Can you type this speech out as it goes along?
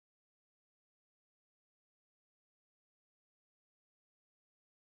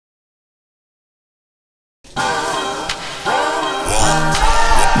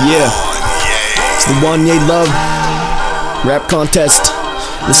Yeah, it's the Wonya Love rap contest.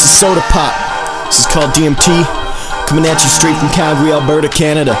 This is Soda Pop. This is called DMT. Coming at you straight from Calgary, Alberta,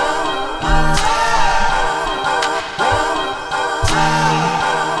 Canada.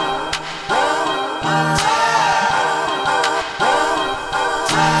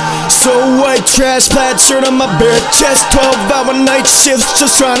 So white trash, plaid shirt on my bare chest, 12-hour night shifts,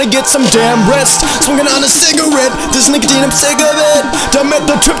 just trying to get some damn rest. Smoking on a cigarette, this nicotine I'm sick of it. Done met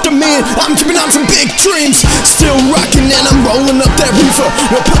the trip to me, I'm tripping on some big dreams. Still rocking and I'm rolling up that reefer.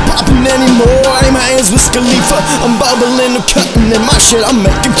 No popping anymore, I'm high as Wiz Khalifa. I'm bubbling and cutting in my shit, I'm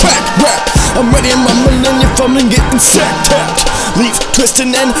making crack rap. I'm ready and rumbling, you're fumbling, getting sack-tapped. Leaf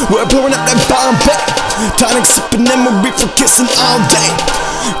twisting and we're blowing up that bomb back. Tonic sipping and we're reefer kissing all day.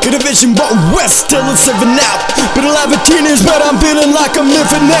 Get a vision, but west, still it's living out. Been alive for 10 years, but I'm feeling like I'm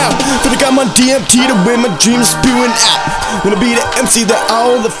living now. Feel like I'm on DMT to where my dreams spewing out. Gonna be the MC that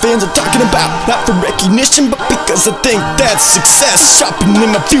all the fans are talking about. Not for recognition, but because I think that's success. Shopping in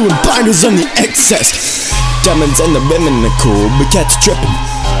my few and blinders on the excess. Diamonds and the women are cool, but cats tripping.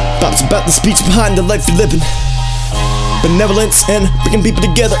 Thoughts about the speech behind the life you're living. Benevolence and bringing people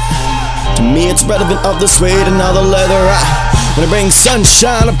together. To me it's relevant, all the suede and all the leather. When I bring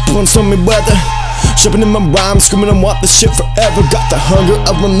sunshine, I pour some me weather. Shopping in my rhymes, screaming I want this shit forever. Got the hunger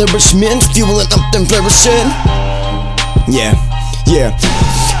of my nourishment, fueling up them flourishing. Yeah.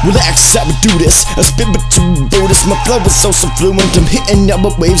 Relax, I would do this. I spit but to Buddhist. My flow is so fluent, I'm hitting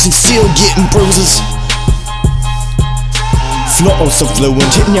yellow waves and still getting bruises. Flow so fluent,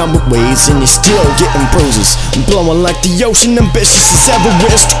 hitting y'all with waves and you're still getting bruises. I'm blowing like the ocean, ambitious as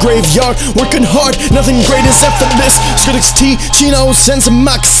Everest. Graveyard, working hard, nothing great is effortless. Skrillex T, chinos, and some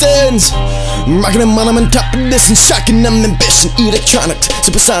moccasins. I'm rocking them while I'm on top of this and shocking them ambition. Electronic,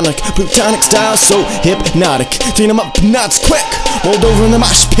 supersonic, plutonic style, so hypnotic. Clean them up knots quick. Rolled over in the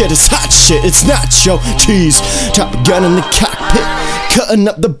mosh pit, it's hot shit, it's nacho cheese. Top gun in the cockpit, cutting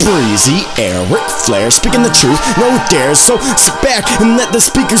up the breezy air. Ric Flair, speaking the truth, no dares. So sit back and let the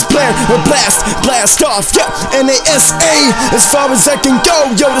speakers blare or blast off. Yeah, NASA, as far as I can go.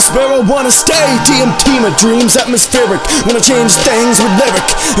 Yo, this where I wanna stay. DMT, my dreams atmospheric. Wanna change things with lyric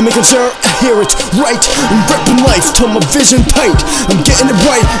and making sure I hear it right. I'm gripping life till my vision tight. I'm getting it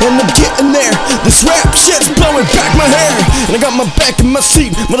right and I'm getting there. This rap shit's blowing back my hair, and I got my back in my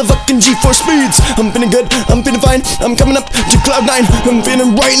seat, motherfucking G4 speeds. I'm feeling good, I'm feeling fine, I'm coming up to cloud 9. I'm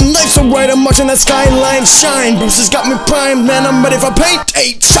feeling right and life's so right, I'm watching that skyline shine. Bruce has got me primed, man, I'm ready for paint.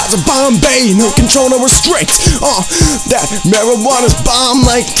 8 shots of Bombay, no control, no restraint. That marijuana's bomb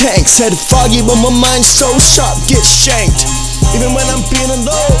like tanks. Head foggy but my mind's so sharp, get shanked. Even when I'm feeling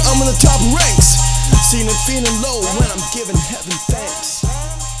low, I'm in the top ranks. Seen it feeling low when I'm giving heaven thanks.